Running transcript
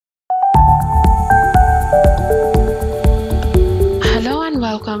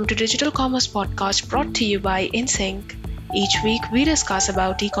welcome to Digital Commerce Podcast brought to you by InSync. Each week we discuss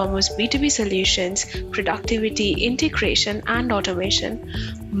about e-commerce B2B solutions, productivity, integration and automation.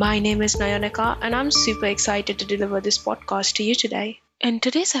 My name is Nayonika and I'm super excited to deliver this podcast to you today. In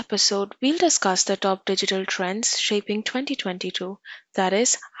today's episode, we'll discuss the top digital trends shaping 2022, that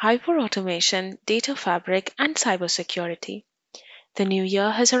is hyperautomation, data fabric and cybersecurity. The new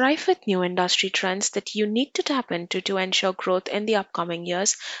year has arrived with new industry trends that you need to tap into to ensure growth in the upcoming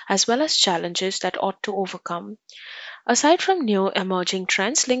years, as well as challenges that ought to overcome. Aside from new emerging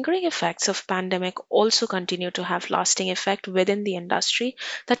trends, lingering effects of pandemic also continue to have lasting effect within the industry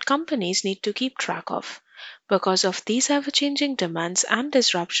that companies need to keep track of. Because of these ever-changing demands and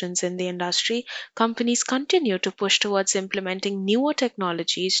disruptions in the industry, companies continue to push towards implementing newer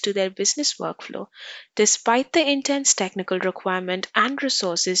technologies to their business workflow, despite the intense technical requirement and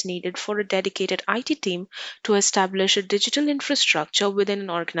resources needed for a dedicated IT team to establish a digital infrastructure within an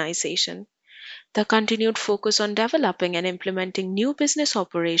organization. The continued focus on developing and implementing new business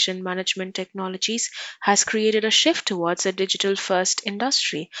operation management technologies has created a shift towards a digital first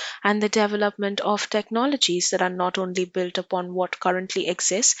industry and the development of technologies that are not only built upon what currently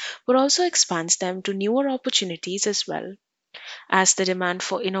exists but also expands them to newer opportunities as well. As the demand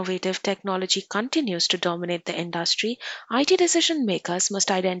for innovative technology continues to dominate the industry, IT decision makers must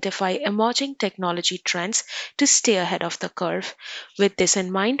identify emerging technology trends to stay ahead of the curve. With this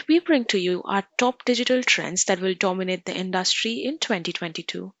in mind, we bring to you our top digital trends that will dominate the industry in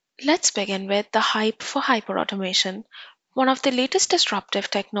 2022. Let's begin with the hype for hyperautomation. One of the latest disruptive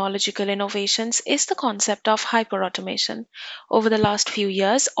technological innovations is the concept of hyperautomation. Over the last few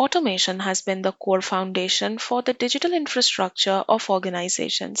years, automation has been the core foundation for the digital infrastructure of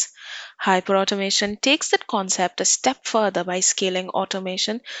organizations. Hyperautomation takes that concept a step further by scaling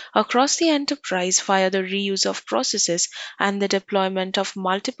automation across the enterprise via the reuse of processes and the deployment of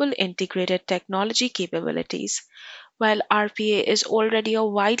multiple integrated technology capabilities. While RPA is already a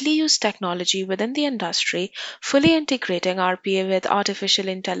widely used technology within the industry, fully integrating RPA with artificial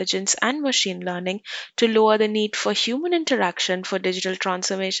intelligence and machine learning to lower the need for human interaction for digital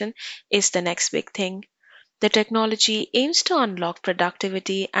transformation is the next big thing. The technology aims to unlock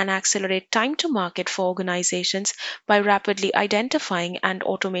productivity and accelerate time to market for organizations by rapidly identifying and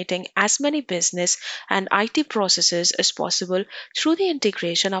automating as many business and IT processes as possible through the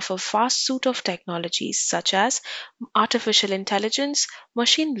integration of a vast suite of technologies such as artificial intelligence,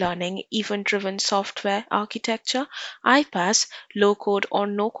 machine learning, event driven software architecture, iPaaS, low code or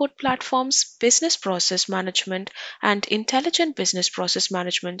no code platforms, business process management, and intelligent business process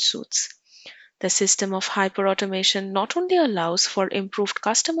management suites. The system of hyperautomation not only allows for improved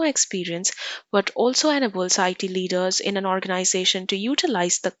customer experience but also enables IT leaders in an organization to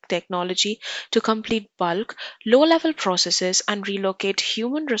utilize the technology to complete bulk, low level processes and relocate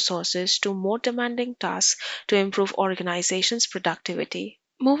human resources to more demanding tasks to improve organizations' productivity.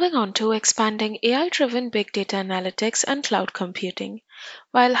 Moving on to expanding AI driven big data analytics and cloud computing.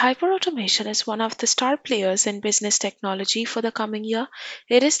 While hyperautomation is one of the star players in business technology for the coming year,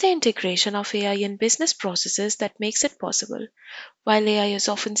 it is the integration of AI in business processes that makes it possible. While AI is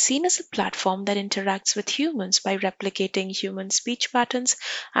often seen as a platform that interacts with humans by replicating human speech patterns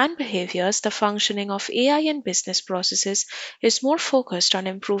and behaviors, the functioning of AI in business processes is more focused on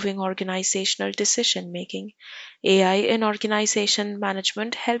improving organizational decision making. AI in organization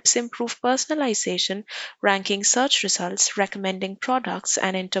management helps improve personalization, ranking search results, recommending products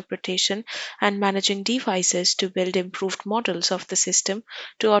and interpretation, and managing devices to build improved models of the system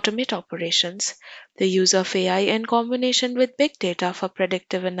to automate operations. The use of AI in combination with big data for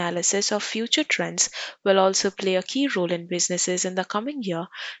predictive analysis of future trends will also play a key role in businesses in the coming year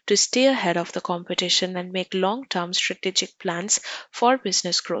to stay ahead of the competition and make long term strategic plans for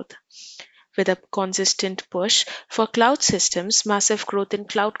business growth. With a consistent push for cloud systems, massive growth in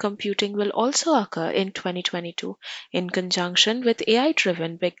cloud computing will also occur in 2022 in conjunction with AI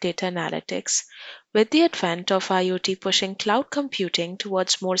driven big data analytics. With the advent of IoT pushing cloud computing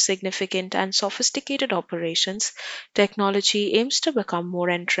towards more significant and sophisticated operations, technology aims to become more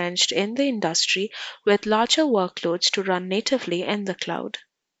entrenched in the industry with larger workloads to run natively in the cloud.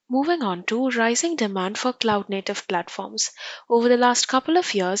 Moving on to rising demand for cloud native platforms. Over the last couple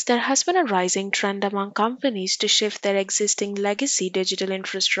of years, there has been a rising trend among companies to shift their existing legacy digital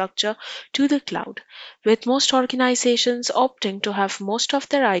infrastructure to the cloud. With most organizations opting to have most of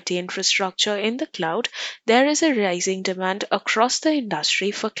their IT infrastructure in the cloud, there is a rising demand across the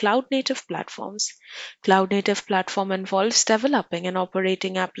industry for cloud native platforms. Cloud native platform involves developing and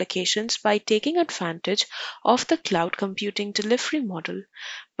operating applications by taking advantage of the cloud computing delivery model.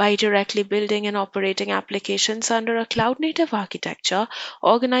 By directly building and operating applications under a cloud native architecture,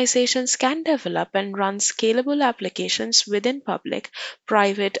 organizations can develop and run scalable applications within public,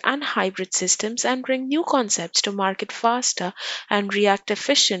 private, and hybrid systems and bring new concepts to market faster and react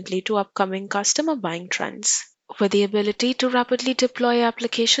efficiently to upcoming customer buying trends. With the ability to rapidly deploy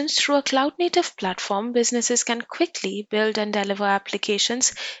applications through a cloud native platform, businesses can quickly build and deliver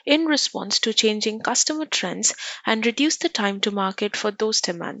applications in response to changing customer trends and reduce the time to market for those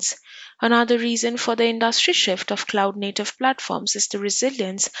demands. Another reason for the industry shift of cloud native platforms is the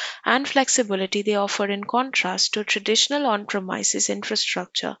resilience and flexibility they offer in contrast to traditional on premises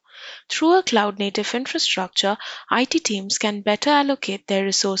infrastructure. Through a cloud native infrastructure, IT teams can better allocate their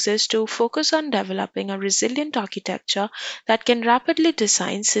resources to focus on developing a resilient architecture that can rapidly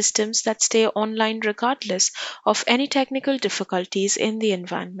design systems that stay online regardless of any technical difficulties in the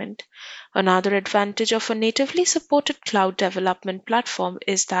environment. Another advantage of a natively supported cloud development platform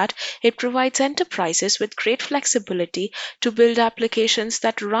is that it provides enterprises with great flexibility to build applications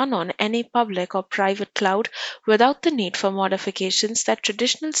that run on any public or private cloud without the need for modifications that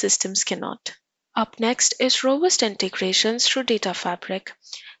traditional systems cannot. Up next is robust integrations through data fabric.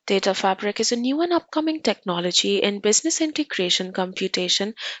 Data Fabric is a new and upcoming technology in business integration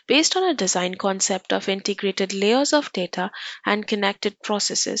computation based on a design concept of integrated layers of data and connected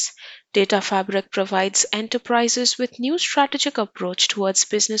processes. Data Fabric provides enterprises with new strategic approach towards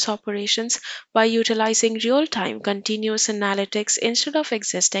business operations by utilizing real-time continuous analytics instead of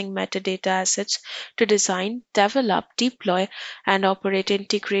existing metadata assets to design, develop, deploy, and operate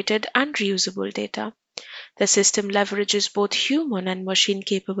integrated and reusable data. The system leverages both human and machine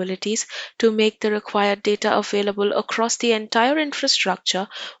capabilities to make the required data available across the entire infrastructure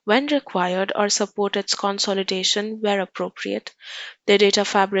when required or support its consolidation where appropriate. The data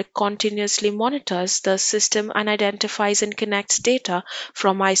fabric continuously monitors the system and identifies and connects data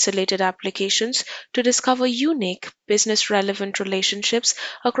from isolated applications to discover unique business relevant relationships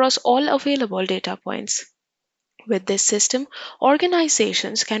across all available data points. With this system,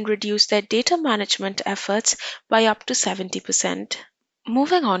 organizations can reduce their data management efforts by up to 70%.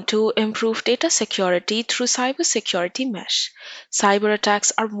 Moving on to improve data security through cybersecurity mesh. Cyber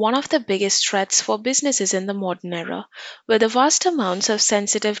attacks are one of the biggest threats for businesses in the modern era. With the vast amounts of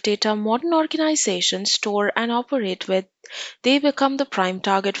sensitive data modern organizations store and operate with, they become the prime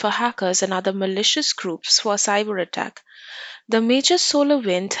target for hackers and other malicious groups for cyber attack. The major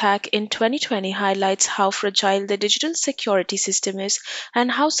SolarWinds hack in 2020 highlights how fragile the digital security system is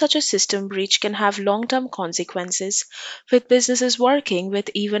and how such a system breach can have long term consequences. With businesses working with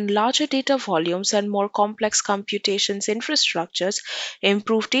even larger data volumes and more complex computations infrastructures,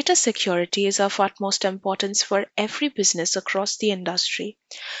 improved data security is of utmost importance for every business across the industry.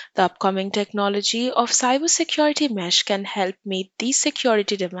 The upcoming technology of cybersecurity mesh can help meet these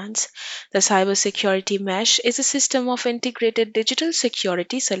security demands. The cybersecurity mesh is a system of integrated digital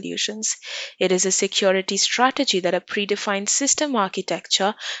security solutions. It is a security strategy that a predefined system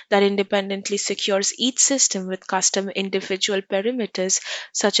architecture that independently secures each system with custom individual perimeters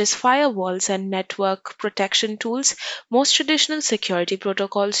such as firewalls and network protection tools. Most traditional security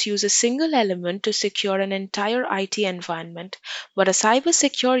protocols use a single element to secure an entire IT environment, but a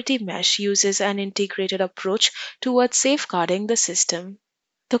cybersecurity mesh uses an integrated approach towards safeguarding the system.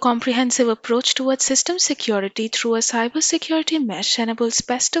 The comprehensive approach towards system security through a cybersecurity mesh enables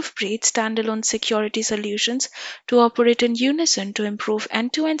best of breed standalone security solutions to operate in unison to improve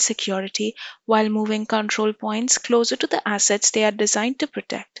end to end security while moving control points closer to the assets they are designed to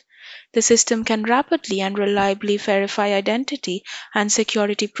protect. The system can rapidly and reliably verify identity and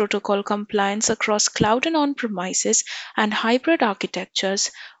security protocol compliance across cloud and on premises and hybrid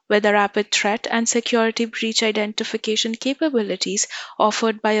architectures, with the rapid threat and security breach identification capabilities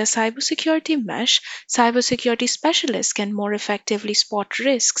offered by a cybersecurity mesh. Cybersecurity specialists can more effectively spot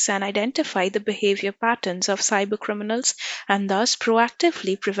risks and identify the behavior patterns of cybercriminals and thus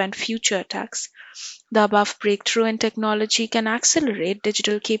proactively prevent future attacks. The above breakthrough in technology can accelerate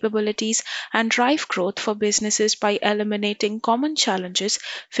digital capabilities and drive growth for businesses by eliminating common challenges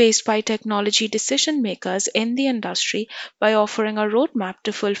faced by technology decision makers in the industry by offering a roadmap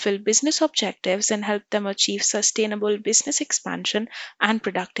to fulfill business objectives and help them achieve sustainable business expansion and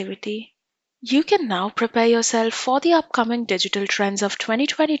productivity. You can now prepare yourself for the upcoming digital trends of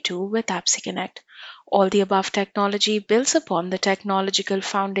 2022 with AppSeConnect. All the above technology builds upon the technological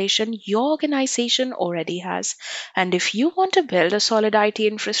foundation your organization already has. And if you want to build a solid IT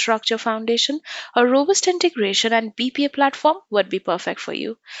infrastructure foundation, a robust integration and BPA platform would be perfect for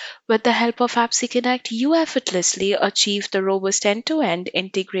you. With the help of AppSeConnect, you effortlessly achieve the robust end-to-end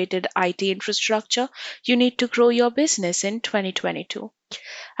integrated IT infrastructure you need to grow your business in 2022.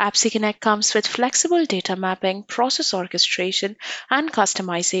 AppSeConnect comes with flexible data mapping, process orchestration, and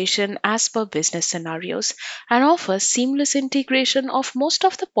customization as per business scenarios, and offers seamless integration of most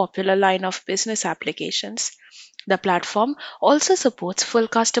of the popular line of business applications. The platform also supports full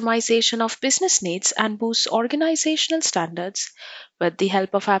customization of business needs and boosts organizational standards. With the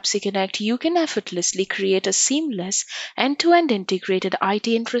help of AppSeConnect, you can effortlessly create a seamless end-to-end integrated IT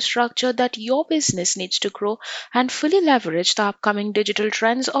infrastructure that your business needs to grow and fully leverage the upcoming digital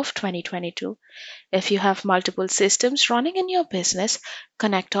trends of 2022. If you have multiple systems running in your business,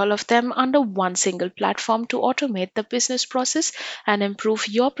 connect all of them under one single platform to automate the business process and improve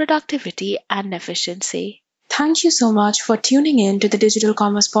your productivity and efficiency. Thank you so much for tuning in to the Digital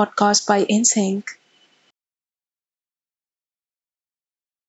Commerce Podcast by InSync.